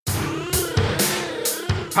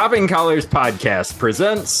Popping Collars Podcast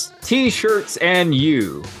presents T-Shirts and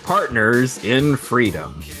You, Partners in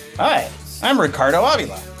Freedom. Hi, I'm Ricardo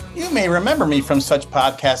Avila. You may remember me from such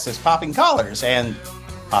podcasts as Popping Collars and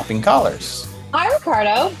Popping Collars. Hi,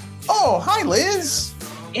 Ricardo. Oh, hi, Liz.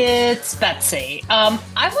 It's Betsy.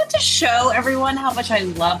 I want to show everyone how much I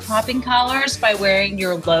love Popping Collars by wearing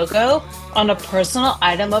your logo on a personal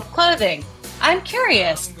item of clothing. I'm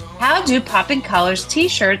curious, how do Popping Collars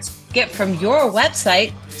t-shirts get from your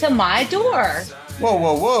website to my door?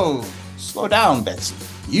 Whoa. Slow down, Betsy.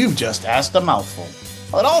 You've just asked a mouthful.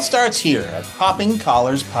 Well, it all starts here at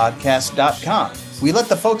poppingcollarspodcast.com. We let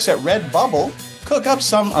the folks at Redbubble cook up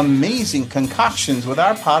some amazing concoctions with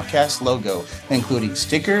our podcast logo, including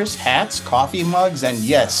stickers, hats, coffee mugs, and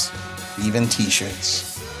yes, even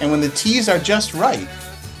t-shirts. And when the teas are just right,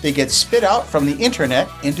 they get spit out from the internet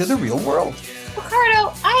into the real world.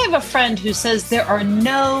 Ricardo, I have a friend who says there are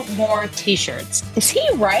no more t-shirts. Is he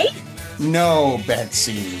right? No,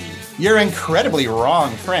 Betsy. Your incredibly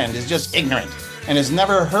wrong friend is just ignorant and has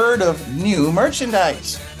never heard of new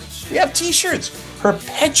merchandise. We have t-shirts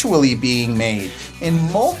perpetually being made in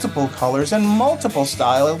multiple colors and multiple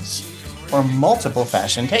styles for multiple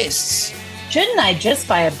fashion tastes. Shouldn't I just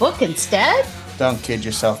buy a book instead? Don't kid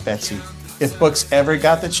yourself, Betsy. If books ever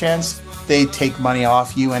got the chance, they'd take money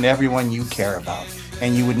off you and everyone you care about,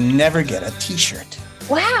 and you would never get a t-shirt.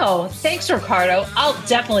 Wow, thanks, Ricardo. I'll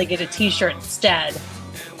definitely get a t-shirt instead.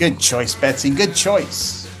 Good choice, Betsy. Good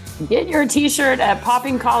choice. Get your t-shirt at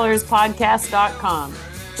poppingcollarspodcast.com.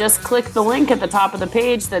 Just click the link at the top of the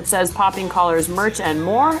page that says Popping Collars merch and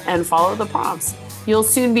more and follow the prompts. You'll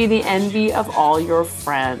soon be the envy of all your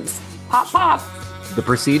friends. Pop, pop. The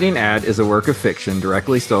preceding ad is a work of fiction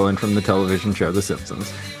directly stolen from the television show The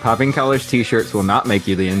Simpsons. Popping Collars t-shirts will not make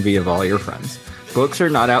you the envy of all your friends. Books are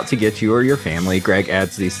not out to get you or your family. Greg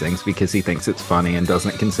adds these things because he thinks it's funny and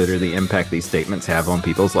doesn't consider the impact these statements have on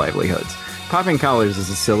people's livelihoods. Popping Collars is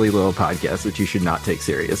a silly little podcast that you should not take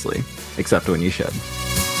seriously, except when you should.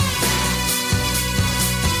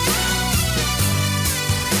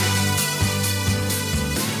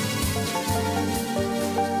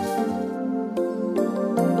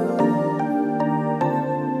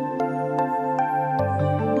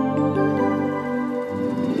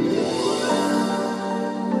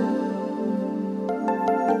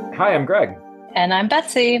 Hi, I'm Greg. And I'm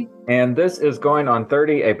Betsy. And this is Going on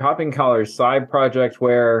 30, a Popping Collars side project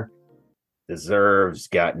where deserves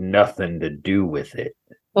got nothing to do with it.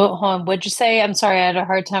 Oh, hold on. What'd you say? I'm sorry, I had a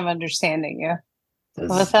hard time understanding you.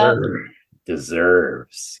 What's that?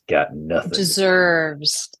 Deserves got nothing.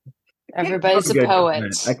 Deserves. Everybody's a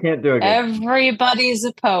poet. I can't do it. Everybody's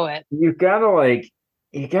a poet. You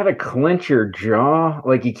gotta clench your jaw.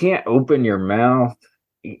 Like, you can't open your mouth.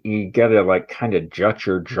 You gotta kind of jut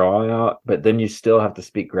your jaw out, but then you still have to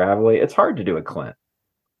speak gravelly. It's hard to do a Clint.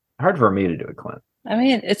 Hard for me to do a Clint. I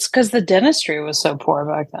mean, it's because the dentistry was so poor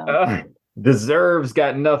back then. Deserves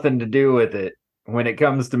got nothing to do with it when it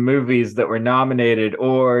comes to movies that were nominated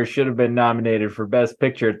or should have been nominated for Best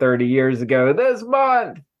Picture 30 years ago. This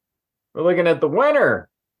month, we're looking at the winner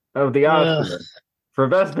of the Oscar for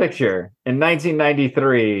Best Picture in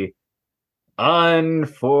 1993.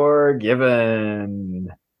 Unforgiven.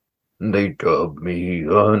 They dubbed me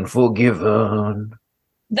Unforgiven.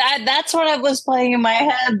 That's what was playing in my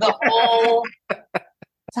head the whole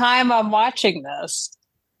time I'm watching this.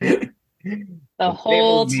 The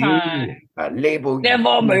whole time. Label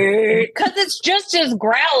me. Because it's just as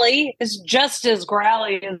growly. It's just as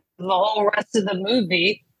growly as the whole rest of the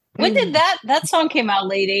movie. When did that song came out?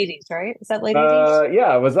 Late 80s, right? Is that late 80s?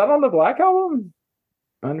 Yeah. Was that on the Black Album?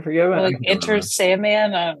 Unforgiven? Like Enter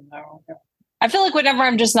Sandman? I don't know. I feel like whenever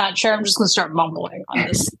I'm just not sure, I'm just going to start mumbling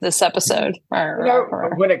on this episode.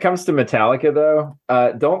 When it comes to Metallica, though,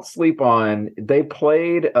 don't sleep on. They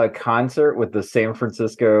played a concert with the San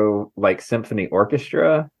Francisco Symphony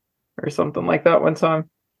Orchestra or something like that one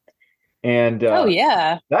time. And oh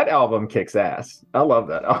yeah, that album kicks ass. I love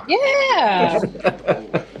that album. Yeah.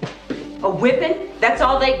 A whipping? That's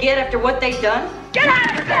all they get after what they've done? Get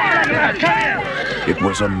out of there! It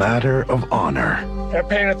was a matter of honor. They're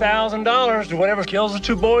paying $1,000 to whatever kills the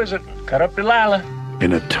two boys that cut up Delilah.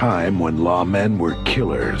 In a time when lawmen were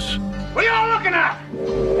killers. What are y'all looking at?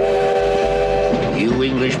 You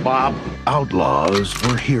English, Bob? Outlaws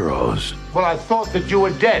were heroes. Well, I thought that you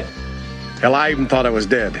were dead. Hell, I even thought I was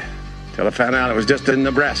dead. Till I found out it was just in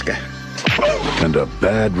Nebraska. And a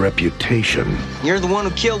bad reputation. You're the one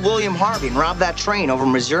who killed William Harvey and robbed that train over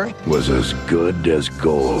Missouri? Was as good as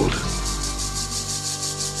gold.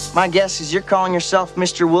 My guess is you're calling yourself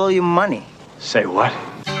Mr. William Money. Say what?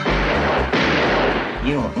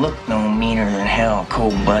 You don't look no meaner than hell,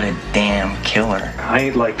 cold-blooded damn killer. I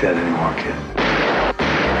ain't like that anymore, kid.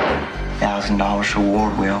 $1,000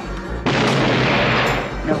 reward, Will.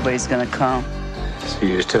 Nobody's gonna come. So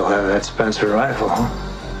you still have that Spencer rifle, huh?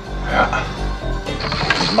 Yeah.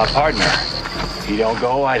 He's my partner. He don't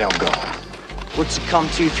go, I don't go. What's it come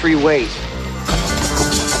to 3 ways?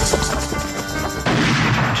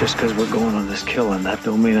 Just because we're going on this killing, that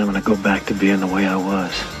don't mean I'm gonna go back to being the way I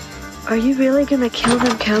was. Are you really gonna kill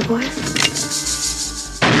them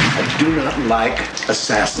cowboys? I do not like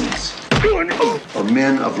assassins. Or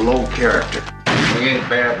men of low character. We ain't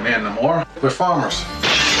bad men no more. We're farmers.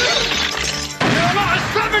 You're a lot of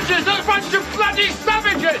savages! A bunch of bloody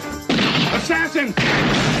savages! Assassin!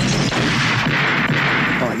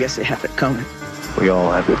 Oh, I guess they have it coming. We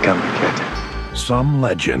all have it coming, kid. Some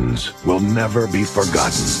legends will never be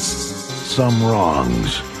forgotten. Some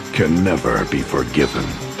wrongs can never be forgiven.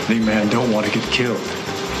 Any man don't want to get killed.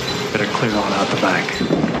 Better clear on out the back.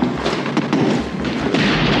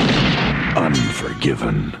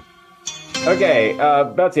 Unforgiven. Okay,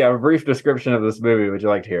 Betsy, I have a brief description of this movie. Would you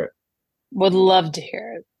like to hear it? Would love to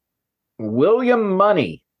hear it. William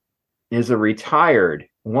Money is a retired,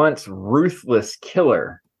 once ruthless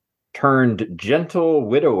killer turned gentle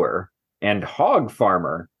widower and hog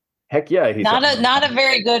farmer. Heck yeah, he's not a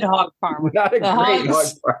very good hog farmer. Not a great hog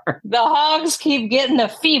farmer. The hogs keep getting the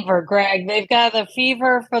fever, Greg. They've got the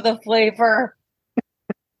fever for the flavor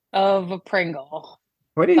of a Pringle.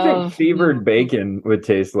 What do you think fevered bacon would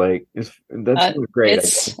taste like? That's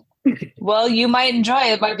great. Well, you might enjoy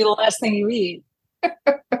it. It might be the last thing you eat.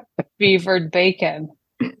 Fevered bacon.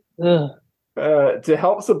 To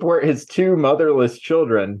help support his 2 motherless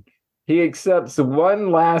children, he accepts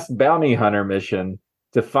one last bounty hunter mission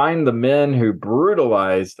to find the men who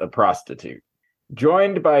brutalized a prostitute.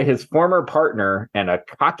 Joined by his former partner and a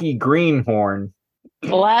cocky greenhorn.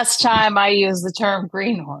 The last time I used the term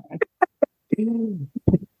greenhorn.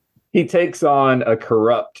 He takes on a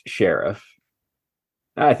corrupt sheriff.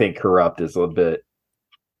 I think corrupt is a little bit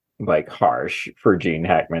harsh for Gene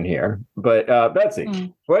Hackman here. But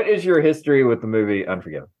Betsy, what is your history with the movie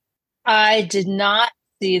Unforgiven? I did not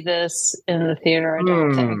see this in the theater, I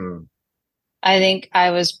don't think. I think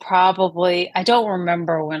I was I don't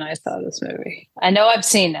remember when I saw this movie. I know I've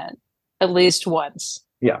seen it at least once.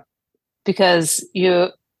 Yeah. Because you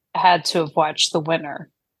had to have watched The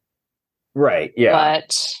Winner. Right, yeah.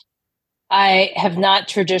 But I have not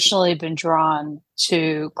traditionally been drawn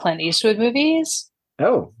to Clint Eastwood movies.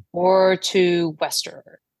 Oh. Or to Western.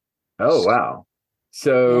 Oh, wow.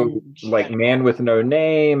 So, Man with No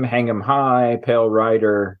Name, Hang 'em High, Pale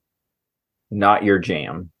Rider, not your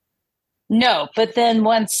jam. No, but then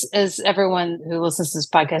once, as everyone who listens to this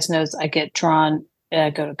podcast knows, I get drawn, I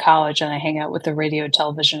go to college and I hang out with the radio,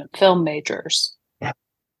 television, and film majors. Yeah.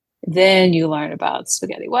 Then you learn about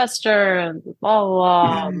spaghetti western, blah,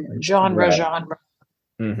 blah, blah, genre.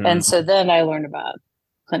 Mm-hmm. And so then I learned about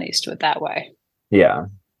Clint Eastwood that way. Yeah.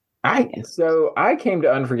 So I came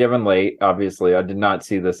to Unforgiven late, obviously. I did not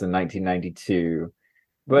see this in 1992,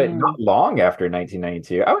 but not long after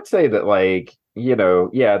 1992. I would say that,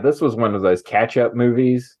 this was one of those catch-up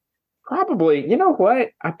movies. Probably, you know what?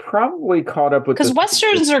 I probably caught up with... Because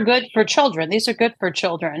Westerns are good for children. These are good for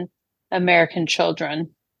children, American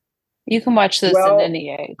children. You can watch this at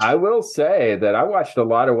any age. I will say that I watched a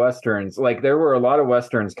lot of Westerns. There were a lot of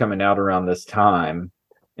Westerns coming out around this time.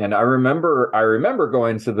 And I remember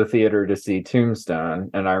going to the theater to see Tombstone,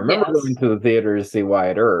 and I remember going to the theater to see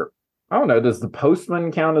Wyatt Earp. I don't know, does The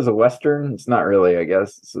Postman count as a Western? It's not really, I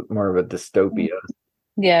guess. It's more of a dystopia.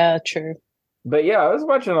 Yeah, true. But yeah, I was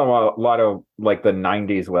watching a lot of the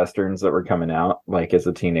 90s Westerns that were coming out, as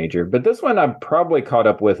a teenager. But this one I probably caught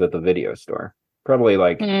up with at the video store. Probably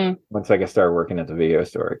once I started working at the video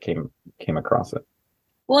store, I came across it.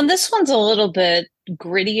 Well, and this one's a little bit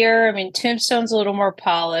grittier. I mean, Tombstone's a little more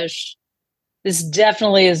polished. This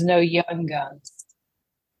definitely is no Young Guns.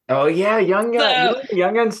 Oh yeah, Young Guns. So,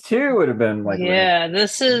 Young Guns 2 would have been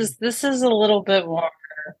this is a little bit more.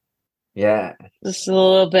 Yeah, this is a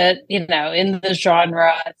little bit, in the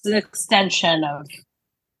genre. It's an extension of.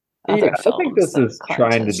 I think this is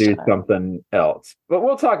trying to do something else, but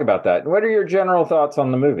we'll talk about that. What are your general thoughts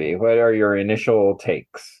on the movie? What are your initial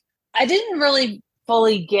takes? I didn't really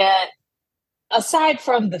fully get, aside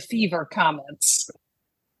from the fever comments,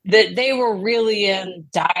 that they were really in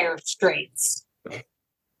dire straits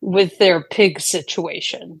with their pig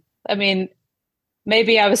situation. I mean,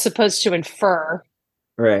 maybe I was supposed to infer,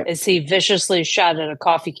 right, as he viciously shot at a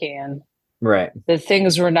coffee can, right, that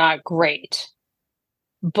things were not great.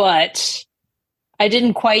 But I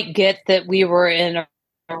didn't quite get that we were in a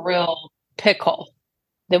real pickle.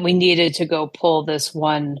 that we needed to go pull this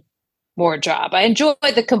one more job. I enjoyed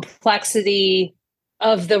the complexity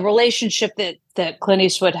of the relationship that Clint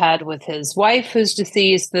Eastwood had with his wife, who's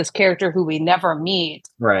deceased, this character who we never meet.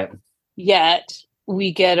 Right. Yet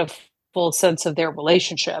we get a full sense of their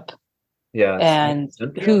relationship. Yeah. And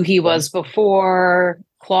who he was before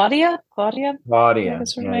Claudia.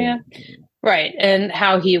 Yeah. Right. And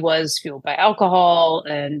how he was fueled by alcohol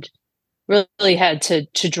and really had to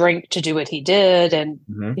drink to do what he did. And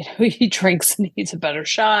he drinks and needs a better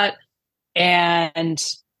shot and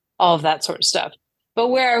all of that sort of stuff. But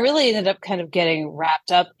where I really ended up kind of getting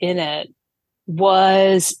wrapped up in it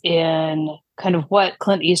was in kind of what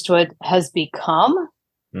Clint Eastwood has become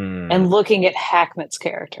and looking at Hackman's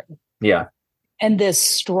character. Yeah. And this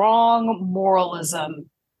strong moralism,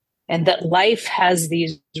 and that life has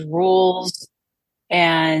these rules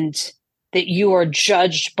and that you are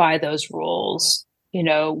judged by those rules. You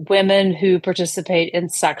know, women who participate in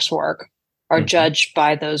sex work are judged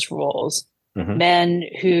by those rules. Men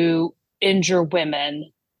who injure women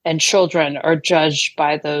and children are judged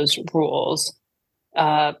by those rules.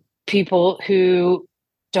 People who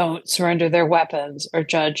don't surrender their weapons are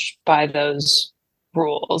judged by those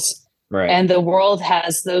rules. Right. And the world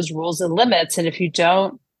has those rules and limits. And if you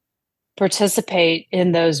don't participate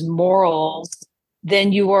in those morals,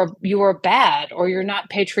 then you are bad, or you're not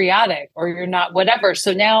patriotic, or you're not whatever.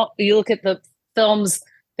 So now you look at the films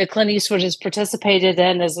that Clint Eastwood has participated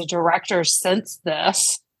in as a director since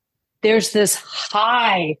this, there's this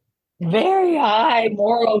high, very high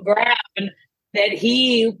moral ground that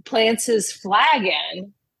he plants his flag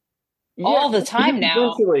in all the time now. He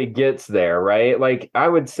eventually gets there, right? Like, I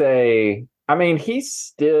would say, I mean, he's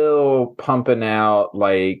still pumping out,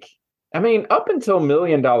 like, I mean, up until $1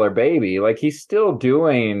 Million Baby, like, he's still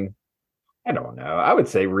doing, I don't know, I would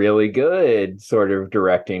say really good sort of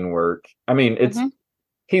directing work. I mean,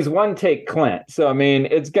 he's one take Clint. So, I mean,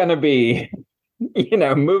 it's going to be,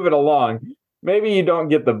 move it along. Maybe you don't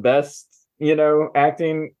get the best,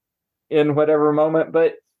 acting in whatever moment,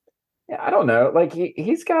 but I don't know. Like,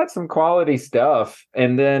 he's got some quality stuff.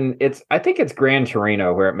 And then I think it's Gran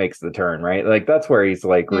Torino where it makes the turn, right? Like, that's where he's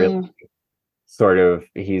like really sort of,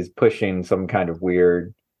 he's pushing some kind of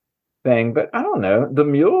weird thing. But I don't know. The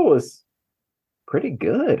Mule is pretty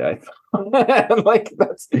good, I thought. Like,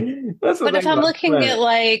 that's but if I'm looking at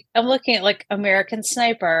like American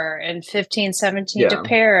Sniper and 1517 to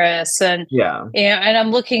Paris and and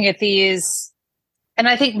I'm looking at these, and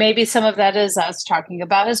I think maybe some of that is us talking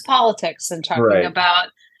about his politics and talking about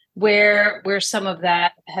where some of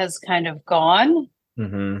that has kind of gone.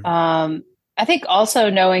 I think also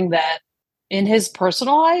knowing that in his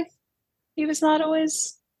personal life, he was not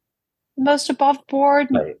always the most above board,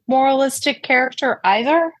 moralistic character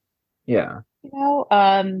either. Yeah.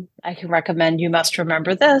 I can recommend You Must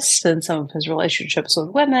Remember This and some of his relationships with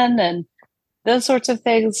women and those sorts of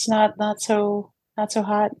things. Not so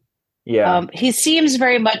hot. Yeah. He seems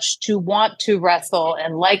very much to want to wrestle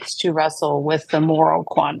and likes to wrestle with the moral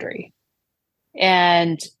quandary.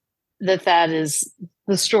 And that is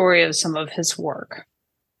the story of some of his work.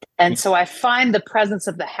 And so I find the presence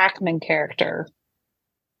of the Hackman character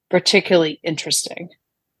particularly interesting.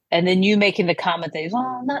 And then you making the comment that he's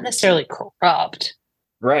not necessarily corrupt.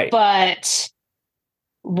 Right. But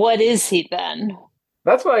what is he then?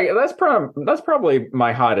 That's probably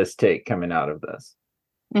my hottest take coming out of this.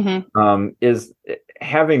 Is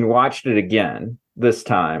having watched it again this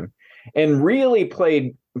time and really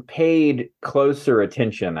paid closer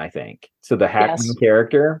attention, I think, to the Hackman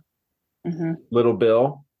character, Little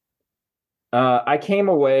Bill. I came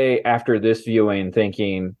away after this viewing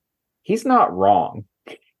thinking he's not wrong,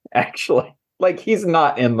 actually. Like, he's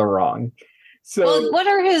not in the wrong. So what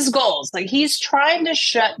are his goals? Like, he's trying to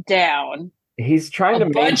shut down a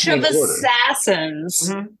bunch of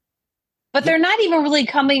assassins. But they're not even really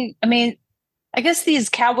coming. I mean, I guess these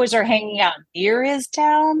cowboys are hanging out near his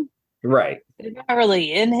town. Right. They're not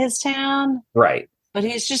really in his town. Right. But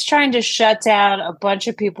he's just trying to shut down a bunch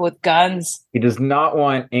of people with guns. He does not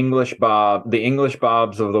want the English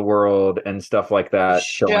Bobs of the world and stuff like that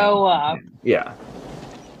show up. Yeah.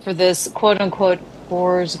 For this quote unquote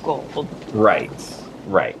Boar's gold. Right.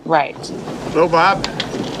 Hello, Bob.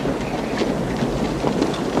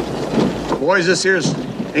 Boys, this here's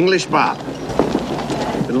English Bob.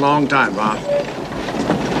 Been a long time, Bob.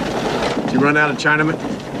 Did you run out of Chinamen?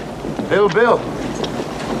 Little Bill.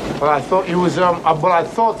 But I thought you was but I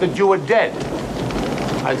thought that you were dead.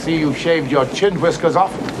 I see you shaved your chin whiskers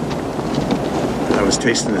off. I was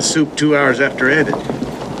tasting the soup 2 hours after it ended.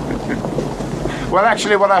 Well,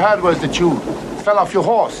 actually, what I heard was that you fell off your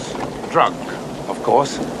horse. Drunk, of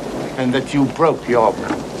course. and that you broke your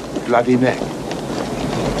bloody neck.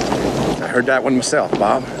 I heard that one myself,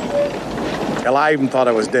 Bob. Hell, I even thought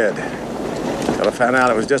I was dead. Till I found out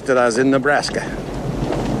it was just that I was in Nebraska.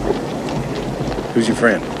 Who's your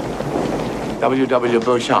friend? W.W.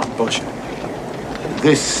 Beauchamp.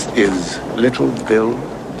 This is Little Bill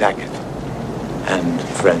Daggett. And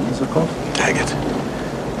friends, of course. Daggett.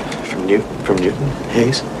 From Newton?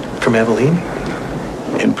 Hayes? From Abilene?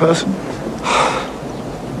 In person?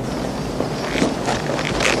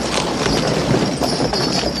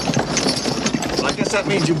 Well, I guess that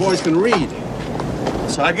means you boys can read.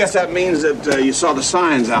 So I guess that means that you saw the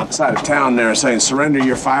signs outside of town there saying surrender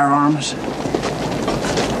your firearms.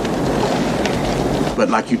 But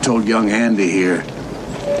like you told young Andy here,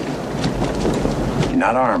 you're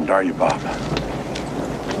not armed, are you, Bob?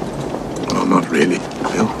 Well, not really,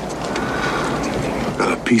 Bill.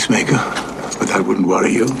 Got a peacemaker, but that wouldn't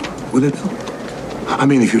worry you, would it? I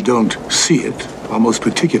mean, if you don't see it, or most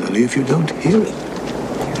particularly if you don't hear it.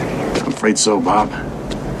 I'm afraid so, Bob.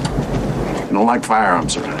 You don't like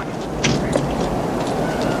firearms around.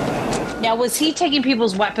 Now, was he taking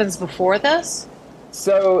people's weapons before this?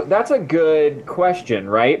 So that's a good question,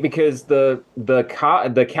 right? Because the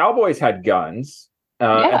cowboys had guns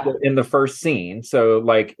in the first scene. So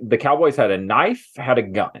like the cowboys had a knife, had a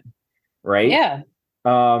gun, right? Yeah.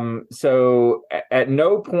 So at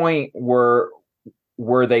no point were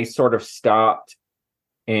they sort of stopped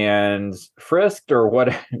and frisked or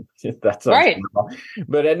what? That's right.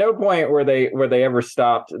 But at no point were they ever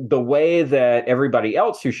stopped the way that everybody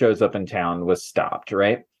else who shows up in town was stopped,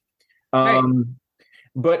 right? Right.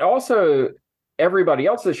 But also, everybody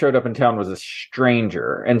else that showed up in town was a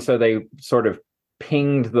stranger. And so they sort of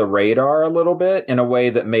pinged the radar a little bit in a way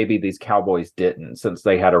that maybe these cowboys didn't, since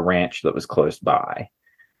they had a ranch that was close by.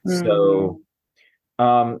 So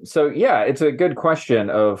yeah, it's a good question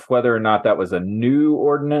of whether or not that was a new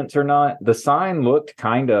ordinance or not. The sign looked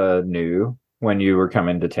kind of new when you were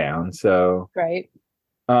coming to town. So, right.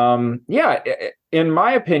 Yeah, in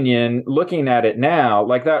my opinion, looking at it now,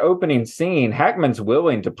 like that opening scene, Hackman's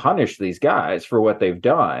willing to punish these guys for what they've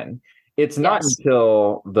done. It's not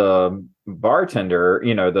until the bartender,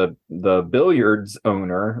 the billiards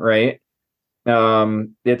owner, right?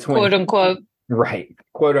 It's when quote unquote, right,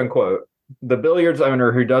 quote unquote, the billiards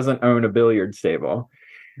owner who doesn't own a billiards table.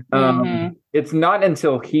 It's not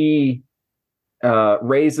until he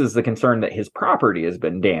raises the concern that his property has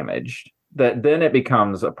been damaged that then it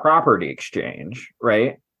becomes a property exchange,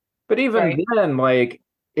 right? But even then, like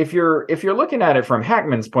if you're looking at it from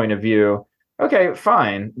Hackman's point of view, okay,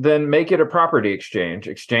 fine, then make it a property exchange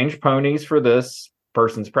ponies for this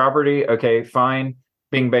person's property. Okay, fine,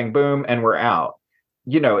 bing bang boom, and we're out.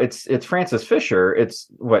 It's Francis Fisher, it's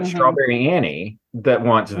Strawberry Annie that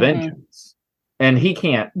wants vengeance, and he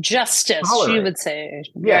can't justice tolerate. She would say,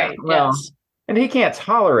 yeah, and he can't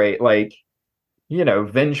tolerate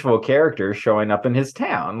vengeful characters showing up in his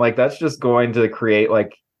town. Like that's just going to create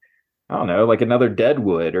like, I don't know, like another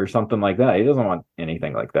Deadwood or something like that. He doesn't want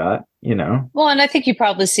anything like that, Well, and I think he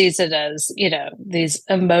probably sees it as, these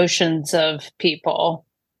emotions of people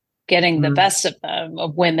getting the best of them,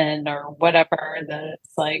 of women or whatever, that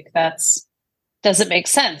it's like, doesn't make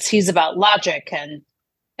sense. He's about logic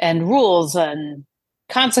and rules and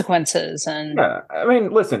consequences. And yeah, I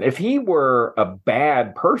mean, listen, if he were a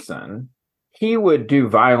bad person, he would do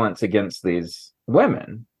violence against these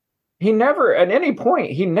women. He never, at any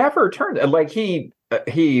point, turned, like he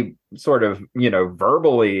sort of,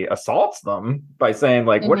 verbally assaults them by saying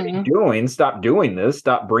like, what are you doing? Stop doing this.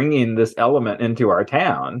 Stop bringing this element into our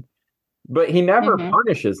town. But he never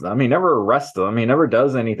punishes them. He never arrests them. He never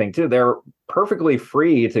does anything to. They're perfectly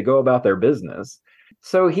free to go about their business.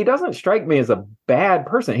 So he doesn't strike me as a bad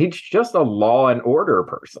person. He's just a law and order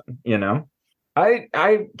person,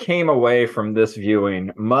 I came away from this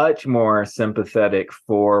viewing much more sympathetic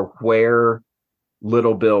for where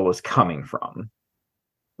Little Bill was coming from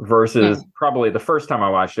versus probably the first time I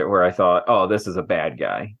watched it, where I thought, oh, this is a bad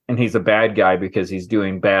guy. And he's a bad guy because he's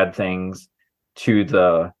doing bad things to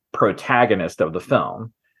the protagonist of the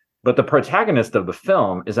film. But the protagonist of the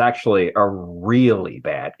film is actually a really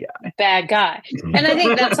bad guy. And I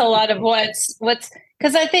think that's a lot of what's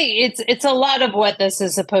because I think it's a lot of what this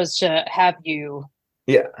is supposed to have you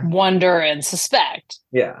wonder and suspect.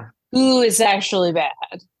 Yeah. Who is actually bad.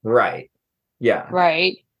 Right. Yeah.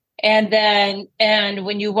 Right. And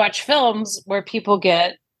when you watch films where people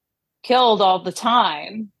get killed all the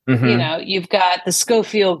time, you've got the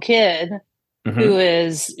Schofield kid who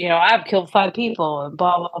is, I've killed 5 people and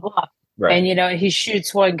blah, blah, blah. Right. And, he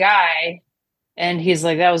shoots one guy And he's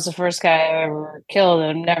like, that was the first guy I ever killed.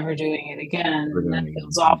 I'm never doing it again. And that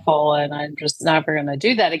feels awful. And I'm just never going to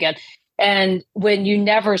do that again. And when you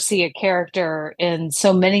never see a character in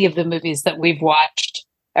so many of the movies that we've watched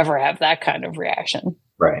ever have that kind of reaction.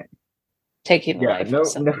 Right. Taking the life of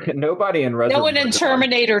somebody. Nobody in No one in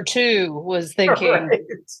Terminator 2 was thinking,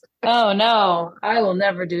 oh no, I will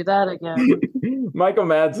never do that again. Michael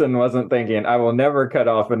Madsen wasn't thinking, I will never cut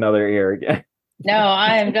off another ear again. No,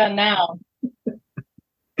 I am done now.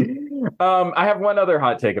 I have one other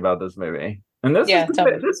hot take about this movie. And this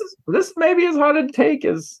is maybe as hot a take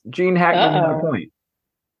as Gene Hackman had a point.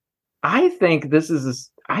 I don't think this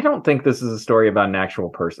is a story about an actual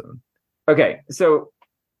person. Okay, so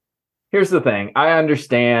here's the thing. I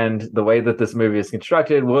understand the way that this movie is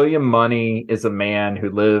constructed. William Money is a man who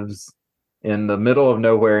lives in the middle of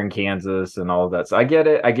nowhere in Kansas and all of that. So I get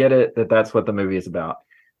it that that's what the movie is about.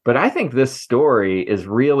 But I think this story is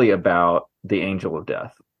really about the angel of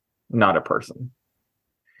death, not a person.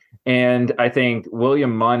 And I think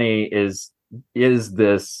William Money is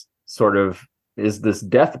this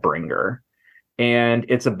death bringer. And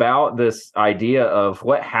it's about this idea of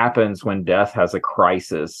what happens when death has a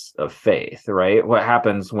crisis of faith, right? What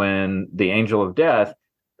happens when the angel of death,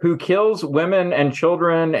 who kills women and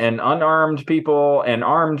children and unarmed people and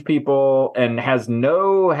armed people and has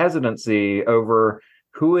no hesitancy over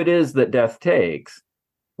who it is that death takes.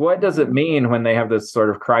 What does it mean when they have this sort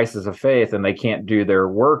of crisis of faith and they can't do their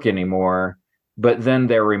work anymore, but then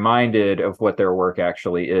they're reminded of what their work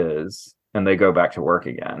actually is and they go back to work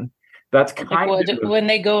again? That's kind of when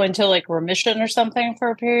they go into like remission or something for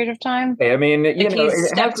a period of time. I mean, he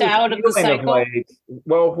stepped out of the cycle.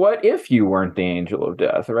 Well, what if you weren't the angel of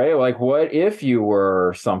death, right? Like, what if you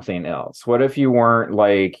were something else? What if you weren't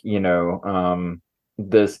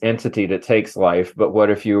this entity that takes life, but what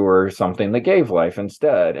if you were something that gave life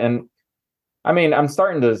instead? And I mean,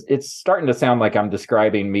 it's starting to sound like I'm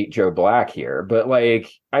describing Meet Joe Black here, but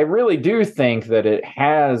like, I really do think that it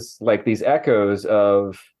has like these echoes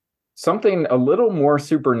of something a little more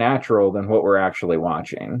supernatural than what we're actually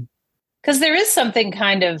watching. Because there is something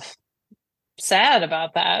kind of sad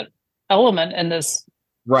about that element in this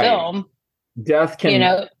film. Death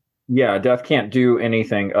can, death can't do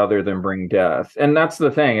anything other than bring death. And that's the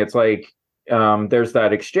thing. It's like, there's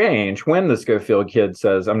that exchange when the Schofield kid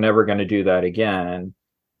says, I'm never going to do that again.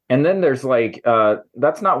 And then there's like,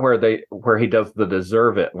 that's not where he does the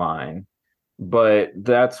deserve it line, but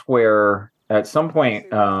that's where at some point,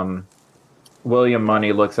 William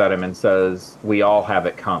Money looks at him and says, we all have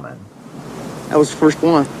it coming. That was the first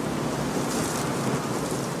one.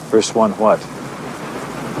 First one what?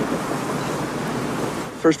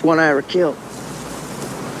 First one I ever killed.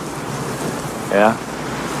 Yeah?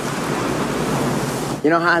 You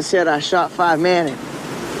know how I said I shot 5 men?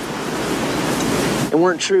 It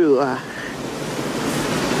weren't true.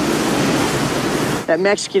 That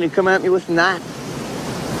Mexican who come at me with a knife,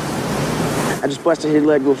 I just busted his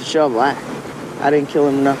leg with a shovel. I didn't kill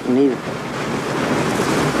him nothing either.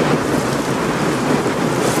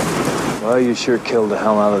 Well, you sure killed the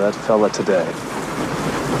hell out of that fella today.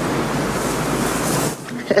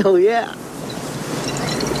 Hell yeah.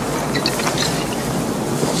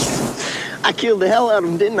 I killed the hell out of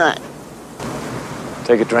him, didn't I?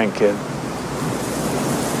 Take a drink, kid.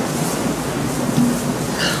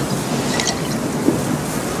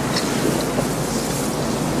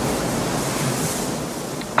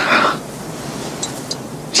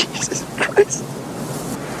 Jesus Christ.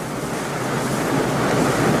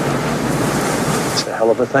 It's a hell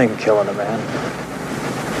of a thing, killing a man.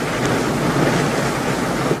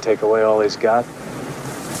 You take away all he's got,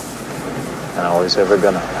 and all he's ever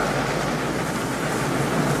gonna have.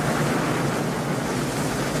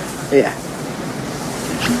 Yeah.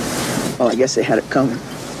 Well, I guess they had it coming.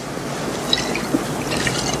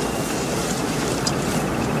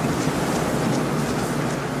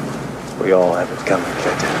 We all have it coming,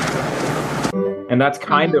 kid. And that's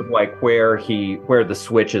kind of like where the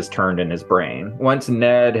switch is turned in his brain. Once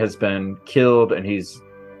Ned has been killed and he's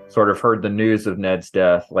sort of heard the news of Ned's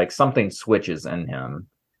death, like something switches in him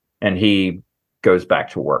and he goes back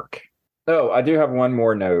to work. Oh, I do have one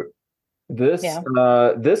more note. This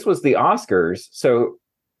was the Oscars. So,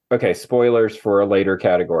 okay, spoilers for a later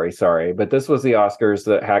category, sorry. But this was the Oscars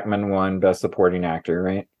that Hackman won Best Supporting Actor,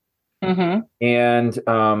 right? Mm-hmm.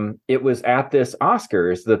 And it was at this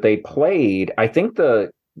Oscars that they played, I think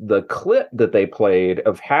the clip that they played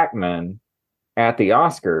of Hackman at the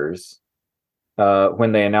Oscars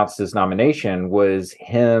when they announced his nomination was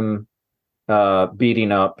him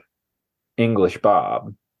beating up English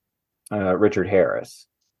Bob, Richard Harris.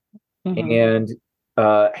 Mm-hmm. And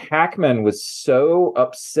Hackman was so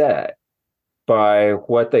upset by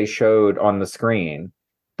what they showed on the screen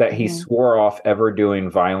that he swore off ever doing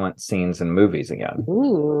violent scenes in movies again.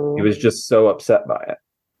 Ooh. He was just so upset by it.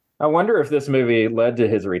 I wonder if this movie led to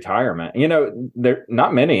his retirement. You know, there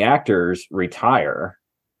not many actors retire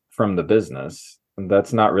from the business.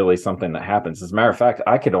 That's not really something that happens. As a matter of fact,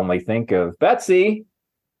 I could only think of Betsy.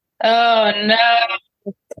 Oh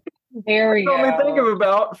no! Here we I can only think of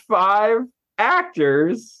about 5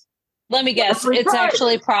 actors. Let me guess. It's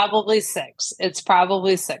actually probably 6. It's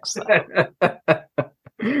probably 6.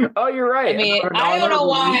 Oh, you're right. I mean, I don't know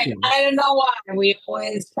why. I don't know why we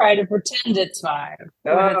always try to pretend it's 5.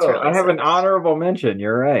 Oh, I have an honorable mention.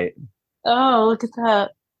 You're right. Oh, look at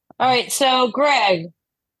that. All right. So, Greg.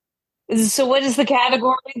 So, what is the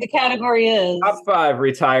category? The category is top 5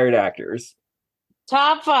 retired actors.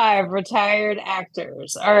 Top 5 retired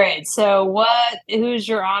actors. All right. So, who's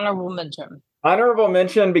your honorable mention? Honorable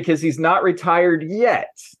mention because he's not retired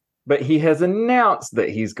yet, but he has announced that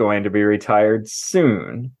he's going to be retired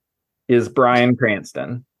soon, is Bryan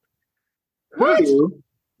Cranston. What?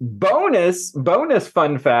 Bonus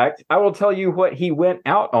fun fact, I will tell you what he went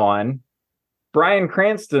out on. Bryan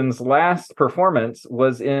Cranston's last performance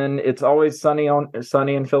was in It's Always Sunny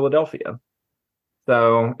in Philadelphia.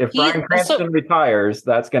 So if Bryan Cranston retires,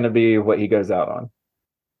 that's going to be what he goes out on.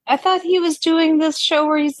 I thought he was doing this show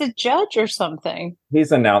where he's a judge or something.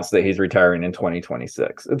 He's announced that he's retiring in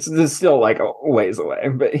 2026. It's still like a ways away,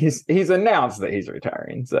 but he's announced that he's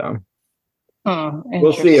retiring. So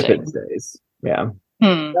we'll see if it stays. Yeah,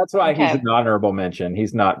 that's why he's an honorable mention.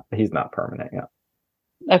 He's not permanent yet.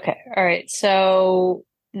 Okay, all right. So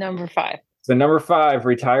number 5. So number 5,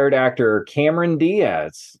 retired actor Cameron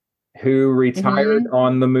Diaz, who retired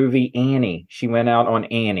on the movie Annie. She went out on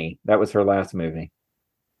Annie. That was her last movie.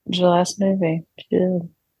 Your last movie. Yeah.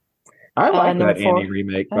 I like that Annie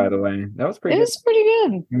remake, by the way. That was pretty good. It was pretty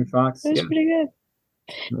good. Jamie Foxx, it was pretty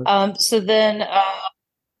good. So then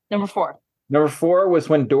number 4. Number 4 was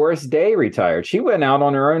when Doris Day retired. She went out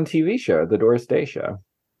on her own TV show, The Doris Day Show.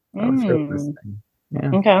 That was her last thing.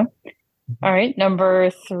 Yeah. Okay. All right. Number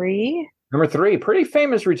 3. Number 3, pretty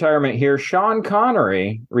famous retirement here. Sean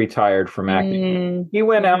Connery retired from acting. He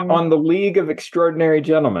went out on The League of Extraordinary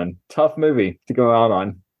Gentlemen. Tough movie to go out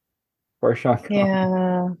on. Poor Sean Connery.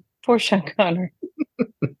 Yeah. Poor Sean Connery.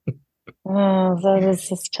 Oh, that is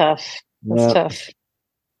just tough. That's tough.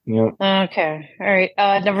 Yep. Okay. All right.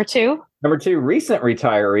 Number 2. Number 2, recent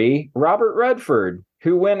retiree, Robert Redford,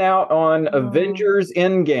 who went out on Avengers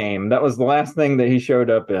Endgame. That was the last thing that he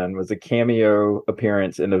showed up in, was a cameo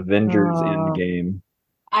appearance in Avengers Endgame.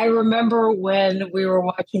 I remember when we were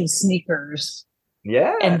watching Sneakers.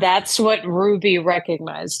 Yeah. And that's what Ruby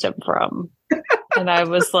recognized him from. And I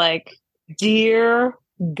was like, dear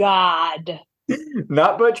God.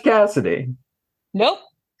 Not Butch Cassidy. Nope.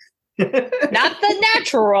 Not the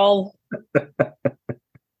natural.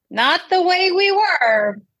 Not the way we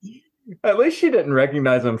were. At least she didn't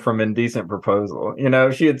recognize him from Indecent Proposal. You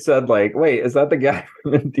know, she had said, like, wait, is that the guy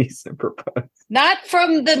from Indecent Proposal? Not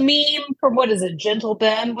from the meme from, what is it, Gentle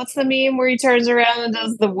Ben? What's the meme where he turns around and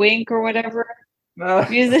does the wink or whatever?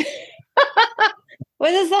 Music.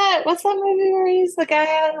 What is that? What's that movie where he's the guy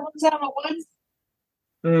that lives out in the woods?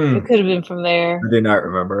 It could have been from there. I do not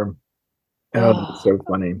remember. Oh, that's so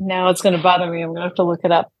funny. Now it's going to bother me. I'm going to have to look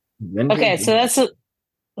it up. Okay, so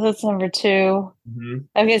that's number 2.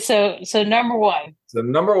 Okay, so number 1. So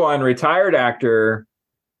number 1, retired actor.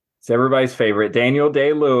 It's everybody's favorite, Daniel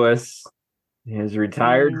Day-Lewis. He is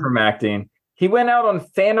retired from acting. He went out on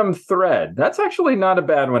Phantom Thread. That's actually not a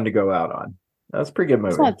bad one to go out on. That's a pretty good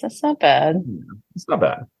movie. That's not bad. It's not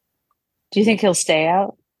bad. Do you think he'll stay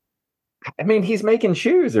out? I mean, he's making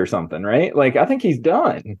shoes or something, right? Like, I think he's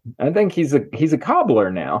done. I think he's a cobbler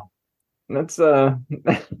now. That's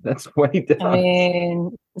what he does. I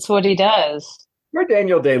mean, that's what he does. For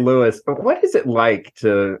Daniel Day-Lewis, what is it like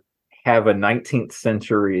to have a 19th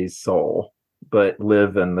century soul but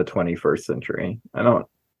live in the 21st century?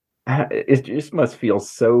 It just must feel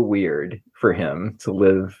so weird for him to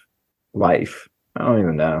live life. I don't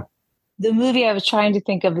even know. The movie I was trying to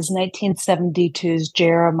think of is 1972's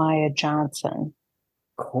Jeremiah Johnson.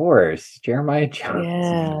 Of course, Jeremiah Johnson.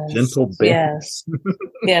 Yes. Gentle Ben. Yes.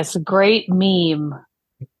 Yes, a great meme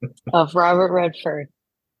of Robert Redford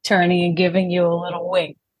turning and giving you a little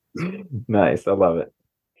wink. Nice. I love it.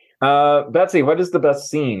 Betsy, what is the best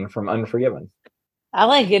scene from Unforgiven? I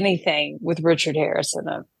like anything with Richard Harris in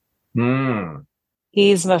it.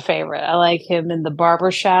 He's my favorite. I like him in the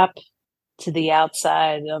barbershop, to the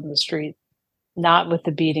outside on the street, not with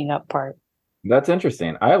the beating up part. That's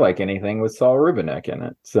interesting. I like anything with Saul Rubinek in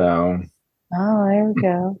it. So Oh, there we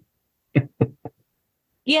go.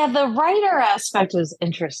 Yeah, the writer aspect is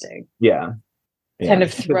interesting. Yeah. Kind of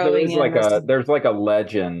Because throwing in there's like a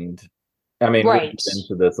legend. I mean, we'll right get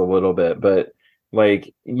into this a little bit, but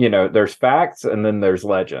like, there's facts and then there's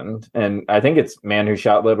legend. And I think it's Man Who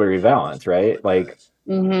Shot Liberty Valance, right? Like,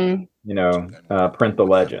 Mm-hmm. Print the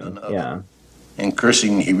legend. Yeah. And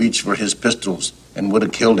cursing, he reached for his pistols and would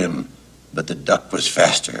have killed him, but the duck was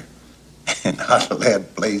faster, and how the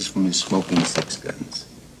lad blazed from his smoking 6 guns.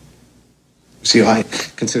 See, I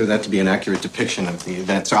consider that to be an accurate depiction of the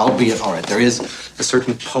events, albeit, all right, there is a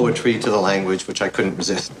certain poetry to the language which I couldn't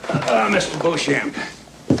resist. Mr. Beauchamp,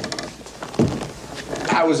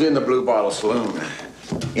 I was in the Blue Bottle Saloon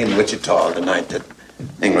in Wichita the night that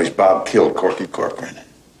English Bob killed Corky Corcoran.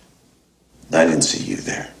 I didn't see you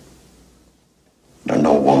there. There are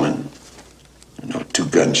no woman, there are no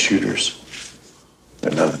 2-gun shooters.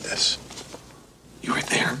 There's none of this. You were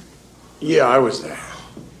there? Yeah, I was there.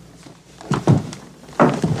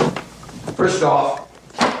 First off,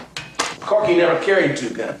 Corky never carried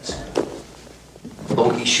 2 guns.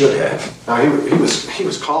 Oh, he should have. No, he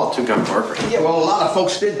was called 2-gun Corcoran. Yeah, well, a lot of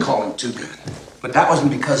folks did call him 2-gun. But that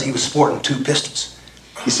wasn't because he was sporting 2 pistols.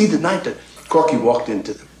 You see, the night that Corky walked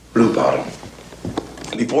into the Blue Bottle,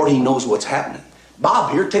 and before he knows what's happening,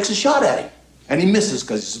 Bob here takes a shot at him. And he misses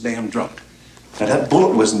because he's so damn drunk. Now, that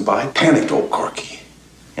bullet whizzing by panicked old Corky.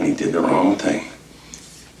 And he did the wrong thing.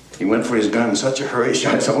 He went for his gun in such a hurry, he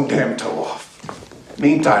shot his own damn toe off.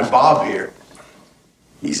 Meantime, Bob here,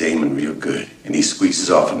 he's aiming real good, and he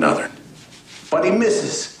squeezes off another. But he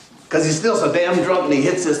misses, because he's still so damn drunk, and he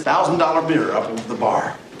hits this $1,000 mirror up over the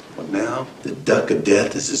bar. But now, the duck of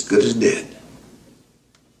death is as good as dead.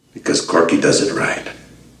 Because Corky does it right.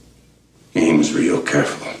 He aims real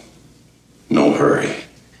careful. No hurry.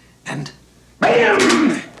 And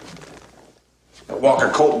BAM! The Walker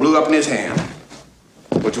Colt blew up in his hand,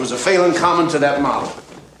 which was a failing common to that model.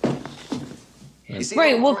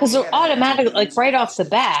 Right. Well, because they're automatically, like right off the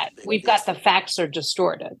bat, we've got the facts are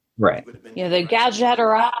distorted. Right. They gouged out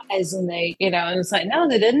her eyes and they, and it's like, no,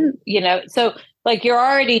 they didn't, so like you're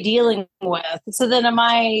already dealing with. So then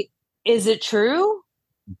is it true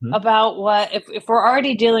about what, if we're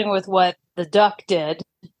already dealing with what the duck did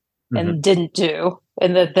and didn't do,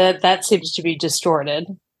 and that seems to be distorted,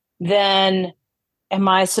 then am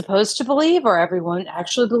I supposed to believe, or everyone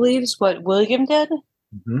actually believes what William did?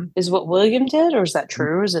 Is what William did, or is that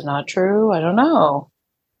true? Is it not true? I don't know.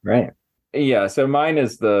 Right. Yeah. So mine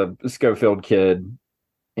is the Schofield kid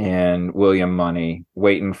and William Money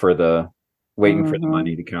waiting for the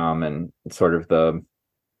money to come, and sort of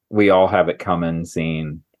we all have it coming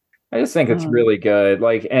scene. I just think it's really good.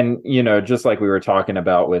 Like, and just like we were talking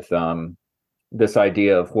about with this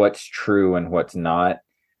idea of what's true and what's not.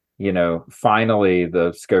 Finally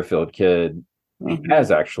the Schofield kid has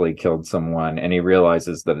actually killed someone, and he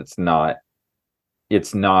realizes that it's not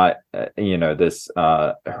this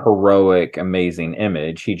heroic, amazing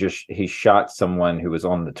image. He shot someone who was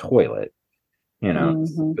on the toilet.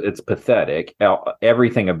 It's pathetic.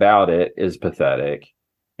 Everything about it is pathetic,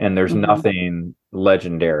 and there's nothing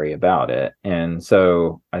legendary about it. And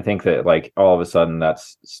so I think that, like, all of a sudden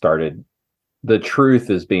that's started, the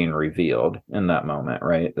truth is being revealed in that moment,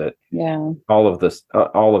 right? That all of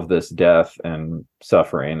this death and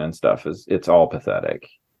suffering and stuff it's all pathetic.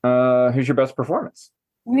 Who's your best performance?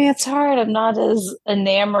 I mean, it's hard. I'm not as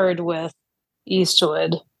enamored with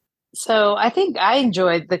Eastwood. So I think I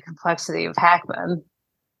enjoyed the complexity of Hackman.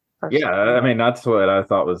 Yeah, I mean, that's what I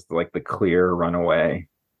thought was like the clear runaway.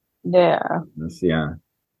 Yeah. Yeah.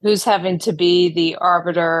 Who's having to be the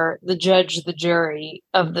arbiter, the judge, the jury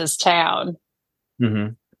of this town.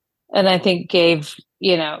 And I think gave,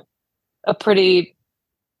 a pretty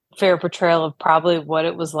fair portrayal of probably what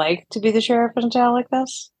it was like to be the sheriff in a town like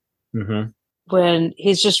this. When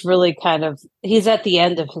he's just really he's at the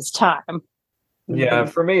end of his time. Yeah,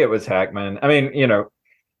 for me, it was Hackman. I mean,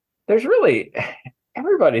 there's really,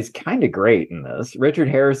 everybody's kind of great in this. Richard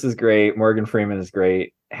Harris is great. Morgan Freeman is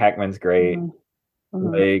great. Hackman's great.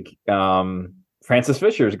 Like, Francis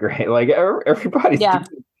Fisher's great. Like, everybody's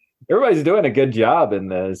doing a good job in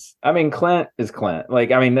this. I mean, Clint is Clint.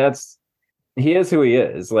 Like, I mean, he is who he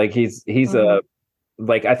is. Like, he's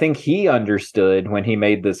I think he understood when he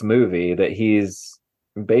made this movie that he's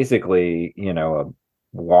basically, a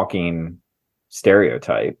walking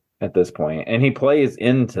stereotype at this point, and he plays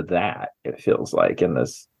into that, it feels like, in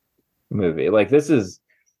this movie. Like, this is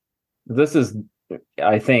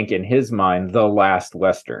I think in his mind the last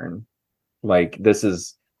Western. Like, this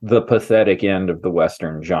is the pathetic end of the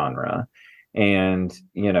Western genre, And,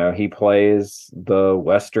 he plays the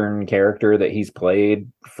Western character that he's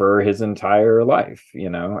played for his entire life,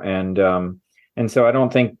 and so I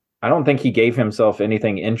don't think he gave himself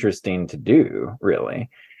anything interesting to do, really.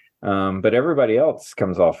 But everybody else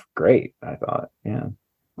comes off great, I thought. Yeah.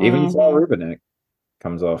 Even Saul Rubinek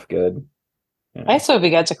comes off good. Yeah. I thought we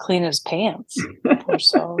got to clean his pants. Poor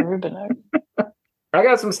Saul Rubinek. I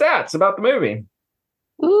got some stats about the movie.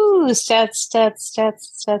 Ooh, stats.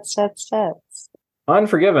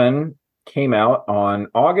 Unforgiven came out on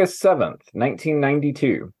August 7th,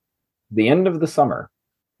 1992, the end of the summer.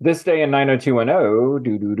 This day in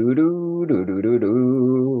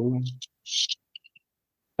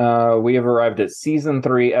 90210, we have arrived at season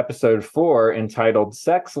 3, episode 4, entitled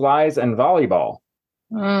Sex, Lies, and Volleyball.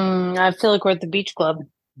 I feel like we're at the beach club.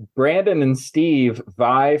 Brandon and Steve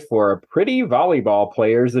vie for a pretty volleyball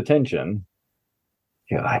player's attention.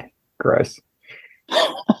 God, gross.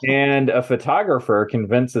 And a photographer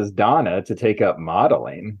convinces Donna to take up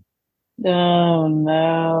modeling. Oh,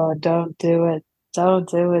 no. Don't do it. Don't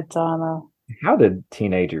do it, Donna. How did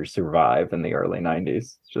teenagers survive in the early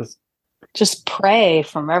 90s? Just pray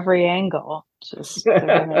from every angle. Just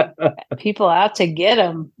people out to get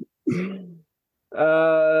them.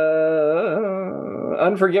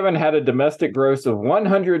 Unforgiven had a domestic gross of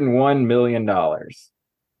 $101 million,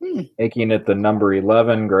 making it the number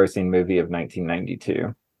 11 grossing movie of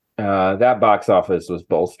 1992. That box office was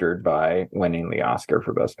bolstered by winning the Oscar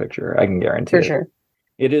for Best Picture. I can guarantee it. Sure.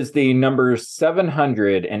 It is the number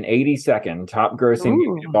 782nd top grossing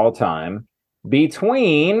movie of all time.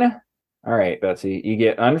 Between, all right, Betsy, you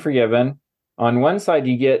get Unforgiven. On one side,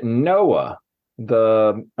 you get Noah,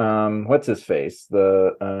 the what's his face,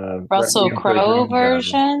 the Russell Crowe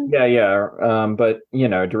version. Yeah. But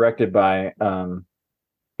directed by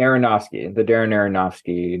Aronofsky, the Darren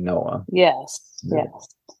Aronofsky Noah. Yes.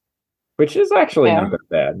 Which is actually not that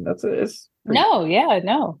bad. No.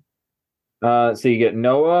 So you get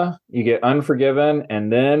Noah, you get Unforgiven,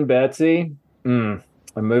 and then Betsy, a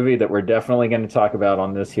movie that we're definitely going to talk about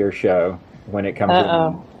on this here show when it comes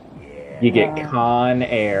around. You get Con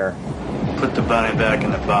Air. Put the bunny back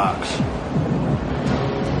in the box.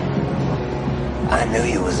 I knew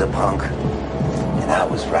you was a punk, and I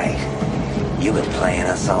was right. You've been playing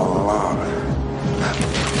us all along.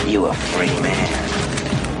 You a free man.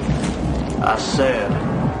 I said,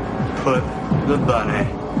 put the bunny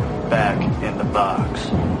back in the box.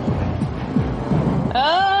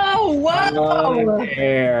 Oh, wow. Con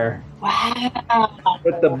Air. Wow.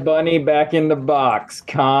 Put the bunny back in the box.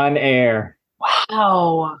 Con Air.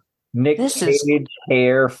 Wow. Nick Cage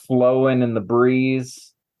hair flowing in the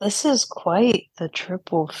breeze. This is quite the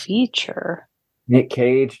triple feature. Nick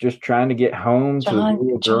Cage just trying to get home to the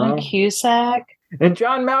little girl. John Cusack. And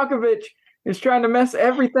John Malkovich is trying to mess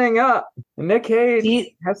everything up. And Nick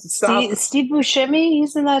Cage has to stop. Steve Buscemi,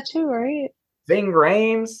 he's in that too, right? Ving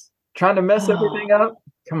Rhames trying to mess everything up.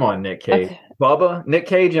 Come on, Nick Cage. Okay. Nick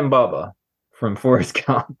Cage and Bubba from Forrest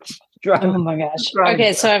Gump. Oh my gosh.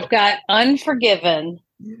 Okay, so I've got Unforgiven,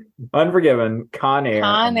 Con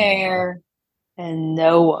Air, and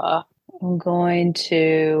Noah. I'm going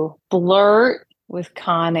to flirt with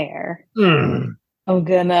Con Air. I'm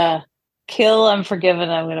gonna kill Unforgiven.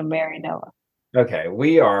 I'm gonna marry Noah. Okay,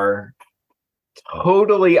 we are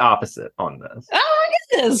totally opposite on this. Oh my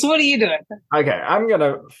goodness, what are you doing? Okay, I'm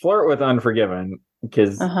gonna flirt with Unforgiven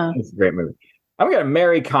because it's a great movie. I'm gonna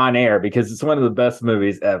marry Con Air because it's one of the best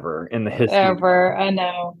movies ever in the history. I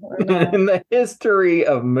know. In the history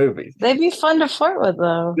of movies. They'd be fun to flirt with,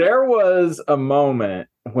 though. There was a moment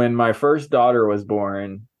when my first daughter was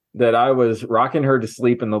born that I was rocking her to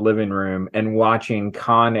sleep in the living room and watching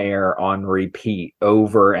Con Air on repeat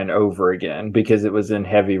over and over again because it was in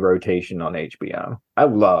heavy rotation on HBO. I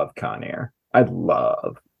love Con Air.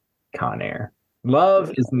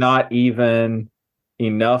 Love is not even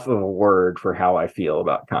enough of a word for how I feel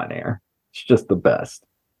about Con Air. It's just the best.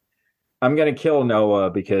 I'm gonna kill Noah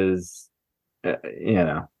because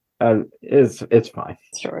it's fine.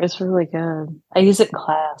 Sure, it's really good. I use it in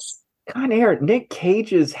class. Con Air, Nick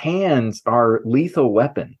Cage's hands are lethal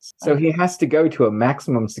weapons, so he has to go to a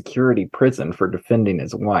maximum security prison for defending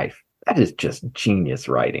his wife. That is just genius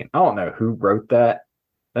writing. I don't know who wrote that.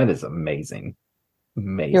 That is amazing.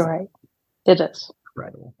 You're right. It is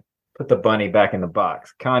incredible. Put the bunny back in the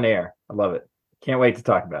box. Con Air. I love it. Can't wait to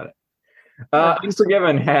talk about it.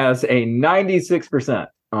 Unforgiven has a 96%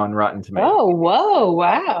 on Rotten Tomatoes. Oh, whoa.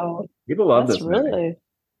 Wow. People love this movie.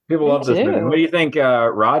 People love this movie. What do you think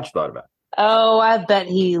Raj thought about it? Oh, I bet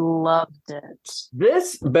he loved it.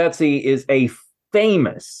 This, Betsy, is a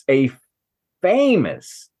famous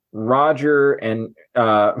Roger and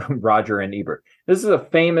Ebert. This is a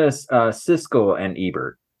famous Siskel and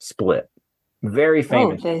Ebert split. Very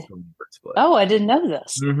famous Siskel and Ebert split. Oh, I didn't know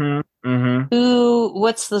this. Mm-hmm. Mm-hmm. Who?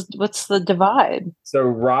 What's the divide? So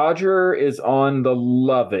Roger is on the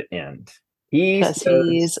love it end. He's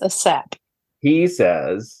a sap. He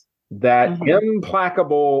says that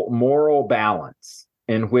implacable moral balance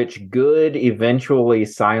in which good eventually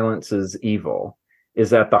silences evil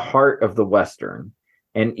is at the heart of the Western,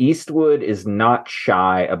 and Eastwood is not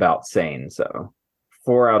shy about saying so.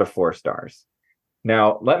 4 out of 4 stars.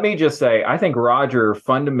 Now, let me just say, I think Roger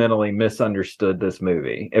fundamentally misunderstood this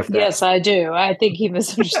movie. Yes, I do. I think he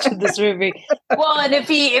misunderstood this movie. Well, and if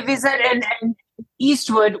he said, and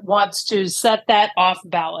Eastwood wants to set that off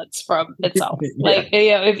balance from itself, like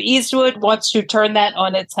if Eastwood wants to turn that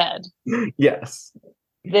on its head, yes,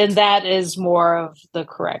 then that is more of the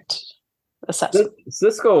correct assessment.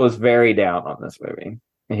 Siskel was very down on this movie.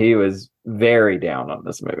 He was very down on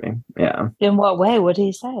this movie. Yeah. In what way? What did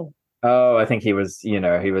he say? Oh, I think he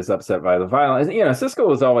was upset by the violence. Siskel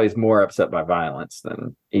was always more upset by violence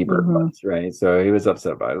than Ebert was, right? So he was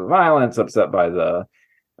upset by the violence, upset by the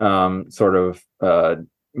sort of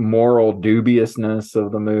moral dubiousness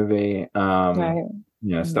of the movie, right.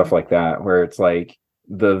 Stuff like that, where it's like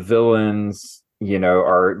the villains,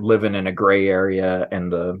 are living in a gray area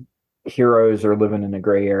and the heroes are living in a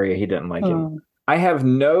gray area. He didn't like it. I have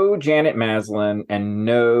no Janet Maslin and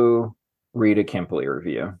no Rita Kempley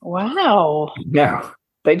review. Wow. No,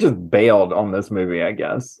 they just bailed on this movie, I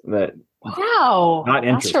guess. Wow. Not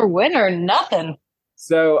interested. Oscar winner, nothing.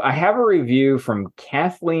 So I have a review from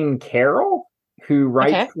Kathleen Carroll, who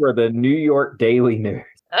writes for the New York Daily News.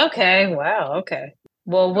 Okay. Wow. Okay.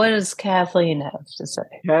 Well, what does Kathleen have to say?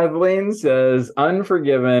 Kathleen says,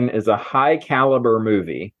 Unforgiven is a high caliber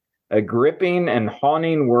movie, a gripping and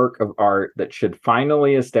haunting work of art that should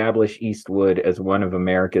finally establish Eastwood as one of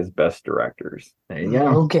America's best directors. There you go.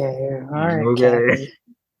 Okay. All right. Okay.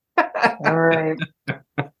 All right.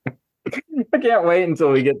 I can't wait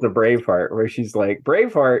until we get to Braveheart, where she's like,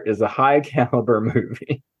 Braveheart is a high caliber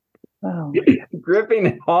movie. Oh. Gripping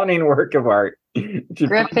and haunting work of art.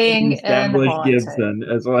 Gripping and haunting. Gibson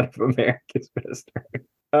as one of America's best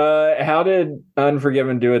directors. How did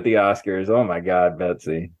Unforgiven do at the Oscars? Oh my God,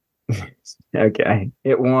 Betsy. Okay.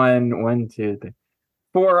 It won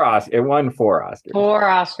 4 Oscars. It won 4 Oscars. 4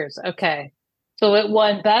 Oscars. Okay. So it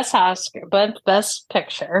won Best Oscar, Best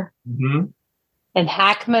Picture. Mm-hmm. And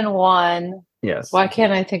Hackman won. Yes. Why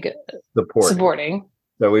can't I think of supporting?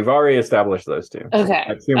 So we've already established those 2. Okay.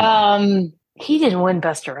 He didn't win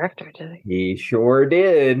Best Director, did he? He sure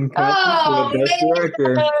did. Best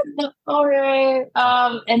Director. All right.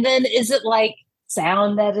 And then is it like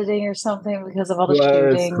sound editing or something because of all the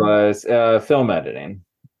shooting? Close. Film editing.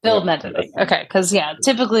 Film editing. Okay. Because,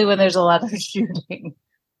 typically when there's a lot of shooting.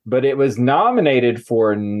 But it was nominated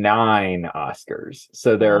for 9 Oscars.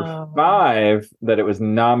 So there are 5 that it was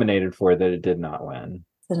nominated for that it did not win.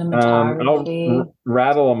 Cinematography. I'll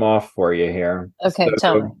rattle them off for you here. Okay,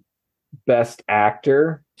 tell me. Best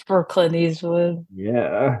Actor. For Clint Eastwood.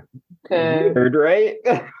 Yeah. Okay. Weird, right?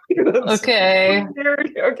 Okay.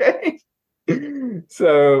 Weird. Okay.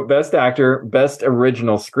 So, Best Actor, Best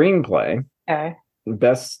Original Screenplay. Okay.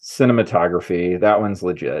 Best Cinematography. That one's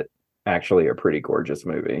legit. Actually, a pretty gorgeous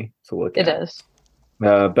movie to look at. It is.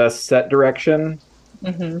 Best Set Direction.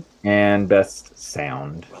 Mm-hmm. And Best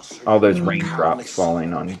Sound. All those raindrops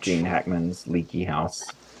falling on Gene Hackman's leaky house.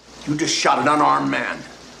 You just shot an unarmed man.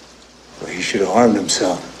 Well, he should have armed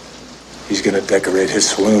himself. He's going to decorate his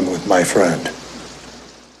saloon with my friend.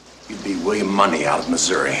 You'd be William Money out of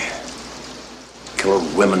Missouri. Killer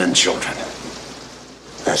of women and children.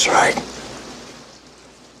 That's right.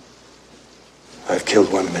 I've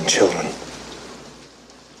killed women and children.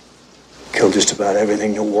 Killed just about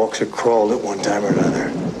everything that walks or crawled at one time or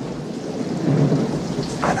another.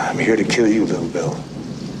 And I'm here to kill you, Little Bill.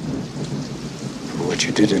 For what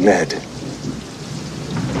you did to Ned.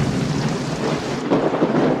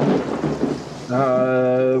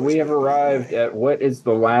 We have arrived at what is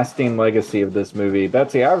the lasting legacy of this movie.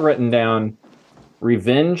 Betsy, I've written down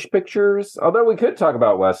revenge pictures. Although we could talk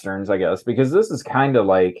about Westerns, I guess, because this is kind of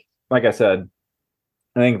like I said,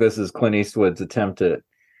 I think this is Clint Eastwood's attempt at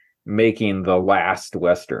making the last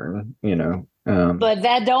Western, but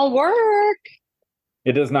that don't work.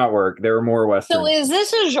 It does not work. There are more Westerns. So is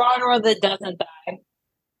this a genre that doesn't die?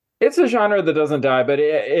 It's a genre that doesn't die, but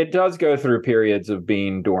it does go through periods of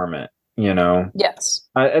being dormant, Yes.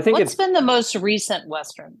 I think What's been the most recent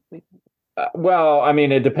Western? Well, I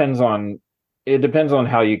mean, it depends on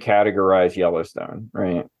how you categorize Yellowstone,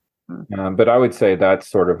 right? But I would say that's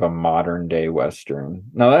sort of a modern day Western.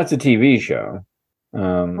 Now that's a TV show.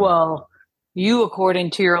 Well, you,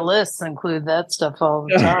 according to your lists, include that stuff all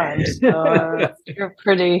the time. So you're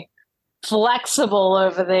pretty flexible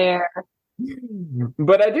over there.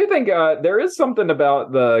 But I do think there is something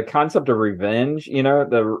about the concept of revenge,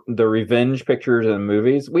 the revenge pictures and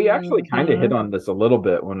movies. We actually kind of hit on this a little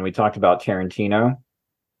bit when we talked about Tarantino.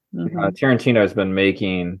 Tarantino has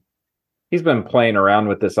he's been playing around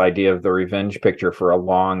with this idea of the revenge picture for a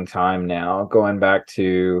long time now, going back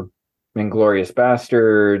to Inglourious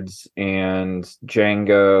Bastards and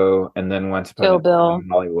Django, and then Once Upon a Time in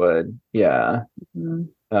Hollywood. Yeah.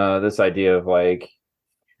 This idea of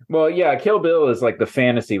Kill Bill is like the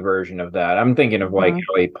fantasy version of that. I'm thinking of how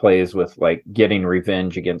he plays with like getting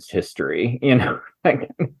revenge against history, Right.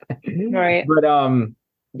 But I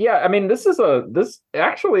mean, this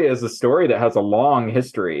actually is a story that has a long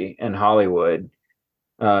history in Hollywood.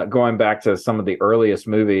 Going back to some of the earliest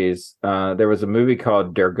movies, there was a movie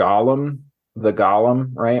called Der Golem, the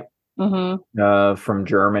Golem, right? From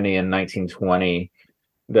Germany in 1920.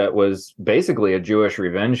 That was basically a Jewish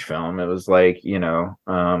revenge film. It was like,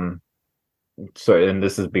 and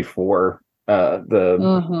this is before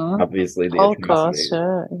obviously the Holocaust,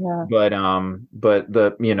 atrocities. But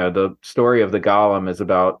the story of the Golem is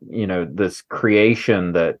about, this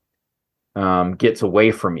creation that gets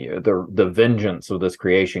away from you. The vengeance of this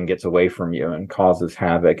creation gets away from you and causes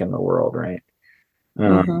havoc in the world, right?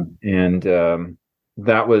 And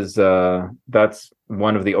that's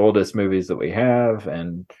one of the oldest movies that we have,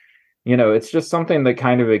 and it's just something that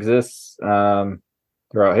kind of exists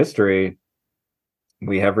throughout history.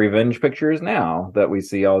 We have revenge pictures now that we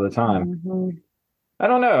see all the time. I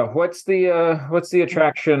don't know, what's the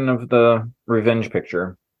attraction of the revenge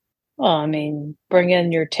picture? Well, I mean, bring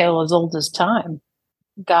in your tale as old as time.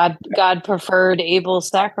 God preferred Abel's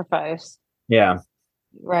sacrifice. Yeah.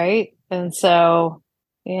 Right. And so,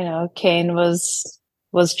 Cain was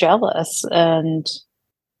jealous, and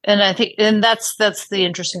I think, and that's the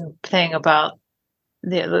interesting thing about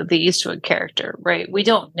the Eastwood character, right? We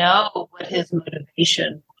don't know what his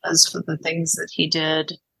motivation was for the things that he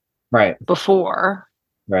did before,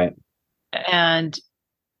 right? And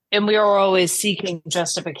we are always seeking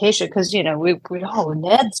justification because we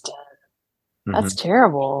Ned's dead, that's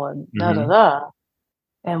terrible, and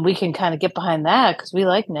and we can kind of get behind that because we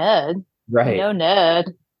like Ned, right? We know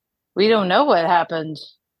Ned. We don't know what happened.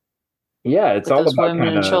 Yeah, it's all about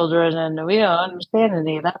women and children, and we don't understand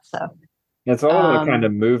any of that stuff. It's all about kind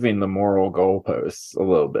of moving the moral goalposts a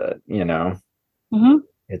little bit,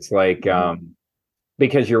 It's like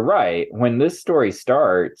because you're right. When this story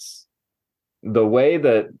starts, the way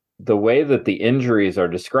that the injuries are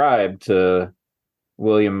described to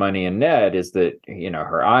William, Money, and Ned is that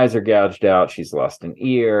her eyes are gouged out. She's lost an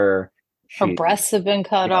ear. Her breasts have been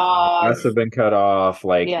cut off. Breasts have been cut off.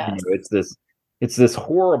 It's this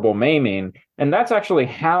horrible maiming, and that's actually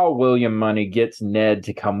how William Money gets Ned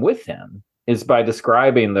to come with him, is by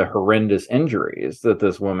describing the horrendous injuries that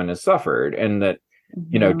this woman has suffered, and that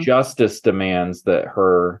justice demands that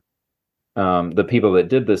her, the people that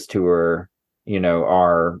did this to her,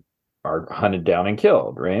 are hunted down and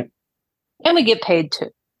killed, right? And we get paid too.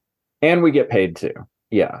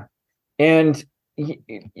 Yeah. And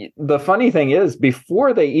the funny thing is,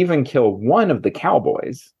 before they even kill one of the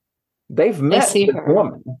cowboys, they've met this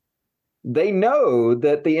woman. They know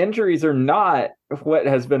that the injuries are not what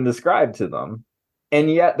has been described to them,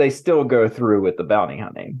 and yet they still go through with the bounty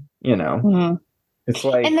hunting. It's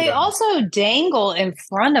like, and they also dangle in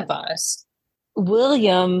front of us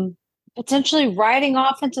William potentially riding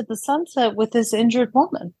off into the sunset with this injured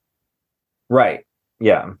woman. Right.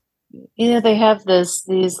 Yeah. They have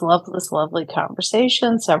these lovely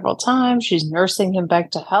conversations several times. She's nursing him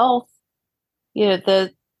back to health. Why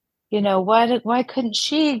couldn't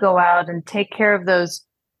she go out and take care of those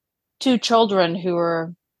two children who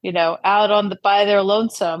were, out by their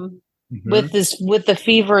lonesome with the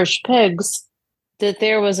feverish pigs? That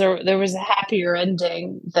there was a happier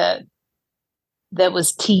ending that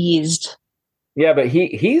was teased. Yeah, but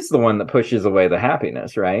he's the one that pushes away the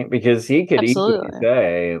happiness, right? Because he could easily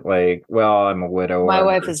say, like, well, I'm a widower. My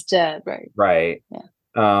wife is dead, right? Right. Yeah.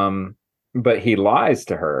 But he lies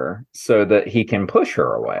to her so that he can push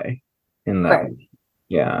her away in that way.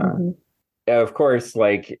 Yeah. Of course,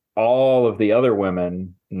 like, all of the other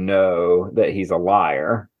women know that he's a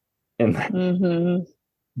liar. And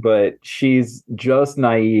but she's just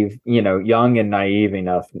naive, young and naive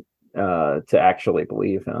enough to actually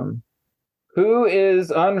believe him. Who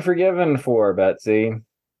is Unforgiven for, Betsy?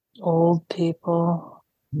 Old people.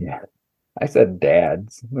 Yeah. I said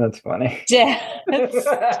dads. That's funny. Dads.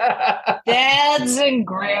 Dads and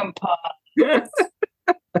grandpa.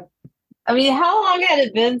 I mean, how long had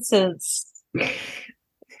it been since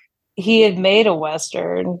he had made a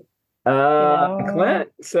Western? Clint.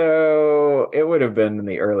 So it would have been in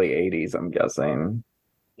the early 80s, I'm guessing.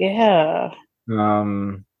 Yeah.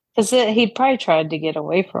 Because he probably tried to get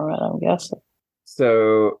away from it, I'm guessing.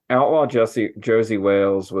 So Outlaw Josie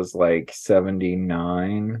Wales was like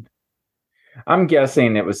 79. I'm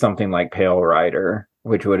guessing it was something like Pale Rider,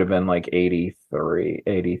 which would have been like 83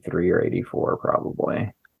 or 84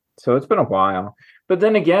 probably. So it's been a while. But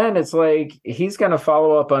then again, it's like he's going to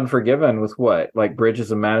follow up Unforgiven with what? Like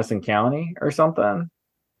Bridges of Madison County or something?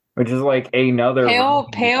 Which is like another...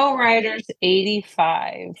 Pale Rider's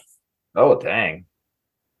 85. Oh, dang.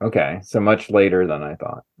 Okay, so much later than I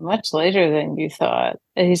thought. Much later than you thought.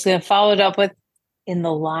 And he's going to follow it up with In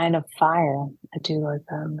the Line of Fire. I do like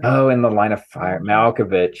that. Oh, In the Line of Fire.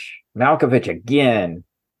 Malkovich again.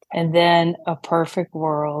 And then A Perfect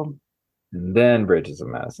World. And then Bridges of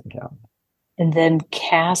Madison County. And then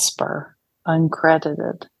Casper,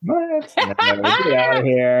 uncredited. What? No, get out of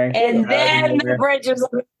here. And then the Bridges of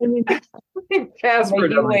Casper.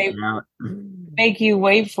 Make you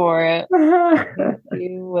wait for it.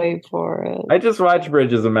 You wait for it. I just watched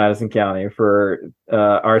Bridges of Madison County for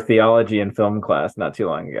our theology and film class not too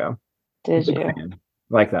long ago. Did you?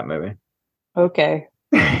 Like that movie. Okay.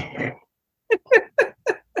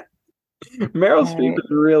 Meryl Streep is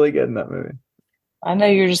really good in that movie. I know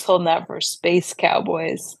you're just holding that for Space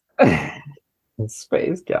Cowboys.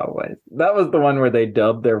 Space Cowboys. That was the one where they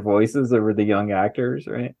dubbed their voices over the young actors,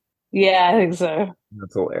 right? Yeah, I think so.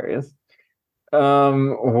 That's hilarious.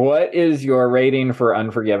 What is your rating for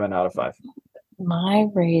Unforgiven out of 5? My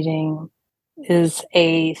rating is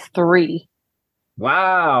a 3.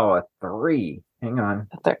 Wow, a 3. Hang on.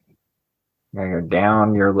 A 3. Gotta go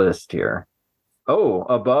down your list here. Oh,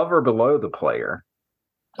 above or below the player?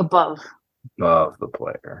 Above. Above the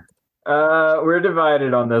player. We're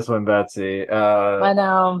divided on this one, Betsy. I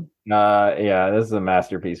know. Yeah, this is a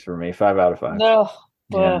masterpiece for me. 5 out of 5. No.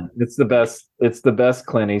 Yeah, it's the best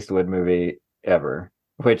Clint Eastwood movie ever.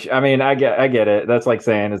 Which, I mean, I get it. That's like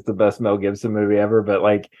saying it's the best Mel Gibson movie ever, but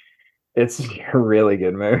like it's a really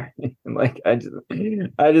good movie. Like I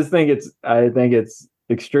just think it's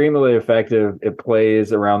extremely effective. It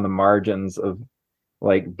plays around the margins of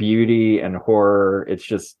like beauty and horror. It's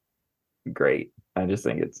just great. I just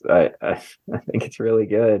think I think it's really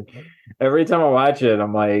good. Every time I watch it,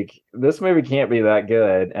 I'm like, this movie can't be that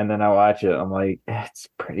good. And then I watch it, I'm like, it's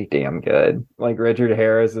pretty damn good. Like Richard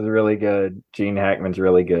Harris is really good. Gene Hackman's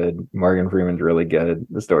really good. Morgan Freeman's really good.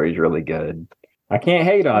 The story's really good. I can't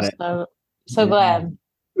hate on it. So glad.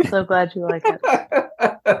 So glad you like it.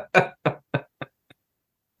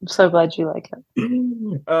 I'm so glad you like it.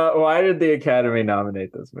 Why did the Academy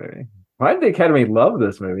nominate this movie? Why did the Academy love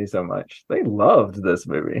this movie so much? They loved this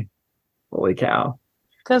movie. Holy cow.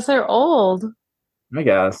 Because they're old. I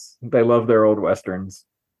guess. They love their old Westerns.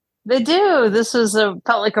 They do. This was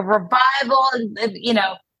felt like a revival. And,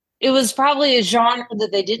 it was probably a genre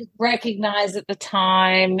that they didn't recognize at the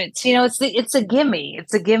time. It's, it's a gimme.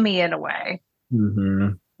 It's a gimme in a way. Mm-hmm.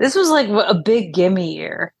 This was like a big gimme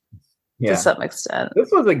year. Yeah. To some extent.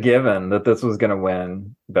 This was a given that this was going to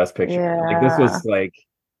win Best Picture. Yeah. Like this was like,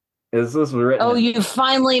 this was written. Oh, you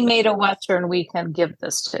finally made a Western we can give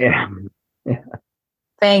this to. Yeah.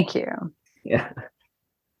 Thank you. Yeah.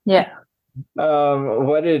 Yeah.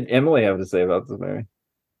 What did Emily have to say about this movie?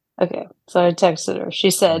 Okay. So I texted her.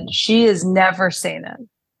 She said she has never seen it.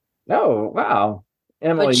 Oh, wow.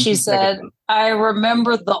 Emily. But she said, I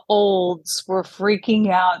remember the olds were freaking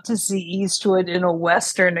out to see Eastwood in a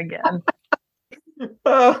Western again.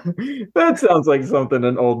 That sounds like something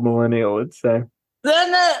an old millennial would say.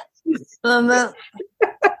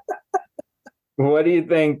 What do you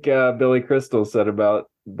think Billy Crystal said about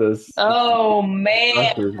this? Oh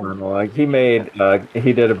man! Monologue? He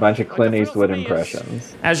did a bunch of Clint Eastwood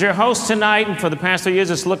impressions. As your host tonight, and for the past 3 years,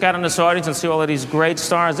 just look out in this audience and see all of these great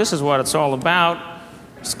stars. This is what it's all about.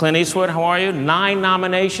 It's Clint Eastwood. How are you? 9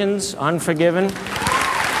 nominations. Unforgiven.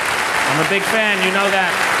 I'm a big fan. You know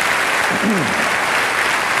that.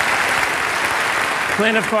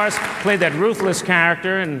 Clint, of course, played that ruthless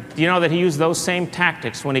character, and you know that he used those same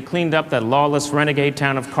tactics when he cleaned up that lawless renegade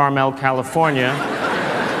town of Carmel, California.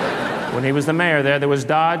 When he was the mayor there was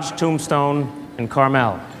Dodge, Tombstone, and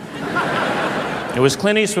Carmel. It was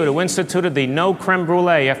Clint Eastwood who instituted the no creme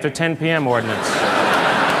brulee after 10 p.m. ordinance.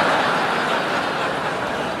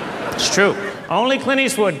 It's true. Only Clint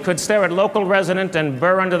Eastwood could stare at local resident and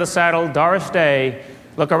burr under the saddle Doris Day,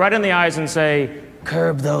 look her right in the eyes and say,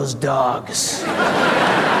 Curb those dogs.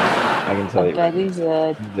 I can tell I you. bet he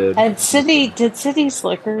did. Did. And City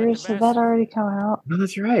Slickers, did that already come out? Oh,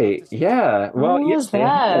 that's right. Yeah. Well, When yeah, was it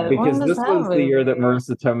had, that? because When was this that was the year that movie?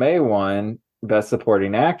 Marissa Tomei won Best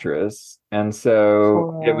Supporting Actress. And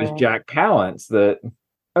so it was For Jack Palance that,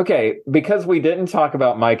 okay, because we didn't talk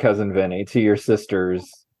about My Cousin Vinny, to your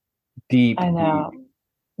sister's deep, I know.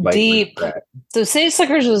 like, Deep. regret. So City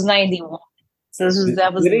Slickers was 91. So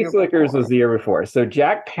that was the City year Slickers before. was the year before. So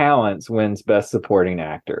Jack Palance wins Best Supporting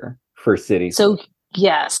Actor for City So Slickers.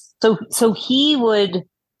 yes. So he would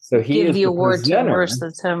So he give is the the award to presenter,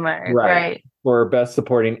 Marissa Tomei, right, right? for Best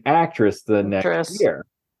Supporting Actress the next Actress. year.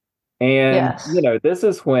 And, Yes. this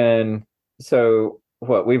is when, so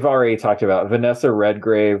what we've already talked about, Vanessa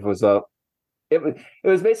Redgrave was up. It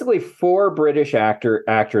was basically 4 British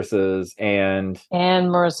actresses and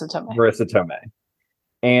Marissa Tomei. Marissa Tomei.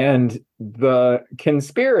 And the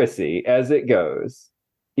conspiracy, as it goes,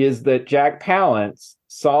 is that Jack Palance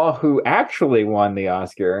saw who actually won the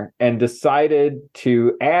Oscar and decided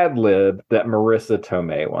to ad-lib that Marissa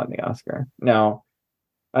Tomei won the Oscar. Now,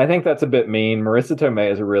 I think that's a bit mean. Marissa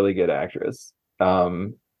Tomei is a really good actress.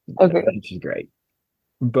 She's great.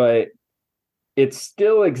 But it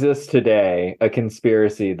still exists today, a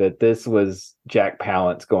conspiracy that this was Jack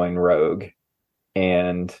Palance going rogue.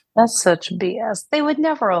 And That's such BS. They would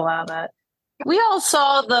never allow that. We all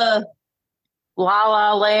saw the La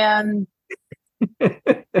La Land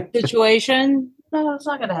situation. No, it's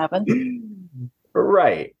not going to happen.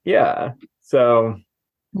 Right. Yeah. So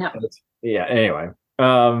no. Yeah. Anyway.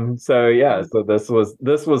 So this was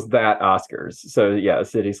that Oscars. So yeah,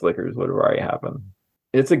 City Slickers would have already happened.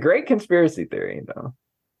 It's a great conspiracy theory, though,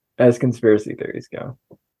 as conspiracy theories go.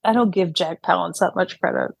 I don't give Jack Palance that much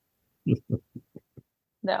credit.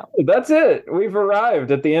 No. That's it. We've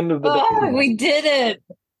arrived at the end of the day. We did it.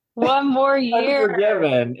 One more year.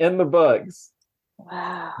 Unforgiven in the books.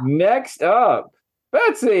 Wow. Next up,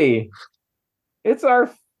 Betsy. It's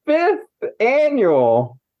our 5th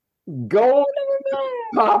annual Golden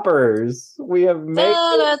Poppers. We have made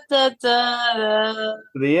it to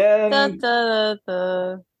the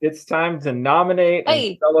end. It's time to nominate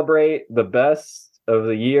and celebrate the best of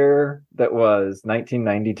the year that was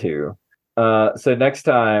 1992. So next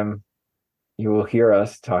time you will hear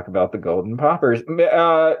us talk about the Golden Poppers.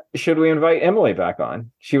 Should we invite Emily back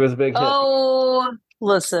on? She was a big hit. Oh,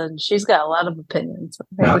 listen, she's got a lot of opinions. I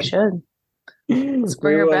think we should. Let's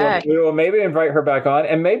bring her back. We will maybe invite her back on,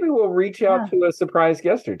 and maybe we'll reach out to a surprise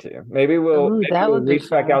guest or two. Maybe we'll reach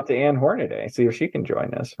back out to Anne Hornaday, see if she can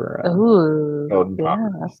join us for Golden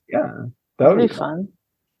Poppers. Yeah, that would be fun.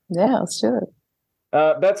 Yeah, let's do it.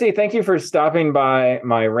 Betsy, thank you for stopping by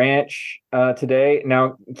my ranch today.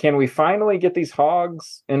 Now, can we finally get these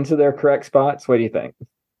hogs into their correct spots? What do you think?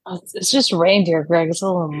 It's just reindeer, Greg. It's a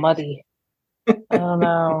little muddy. I don't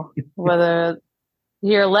know whether...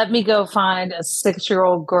 Here, let me go find a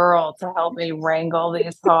 6-year-old girl to help me wrangle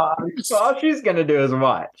these hogs. So all she's going to do is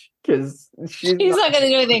watch, because she's not going to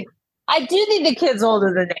do anything. I do think the kid's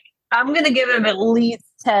older than 8. I'm going to give him at least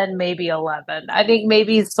 10, maybe 11. I think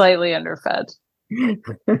maybe he's slightly underfed.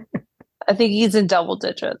 I think he's in double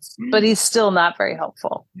digits, but he's still not very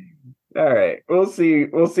helpful. All right. We'll see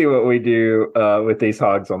what we do with these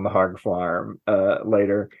hogs on the hog farm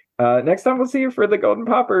later. Next time we'll see you for the Golden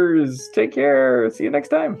Poppers. Take care. See you next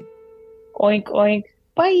time. Oink, oink.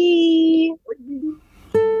 Bye.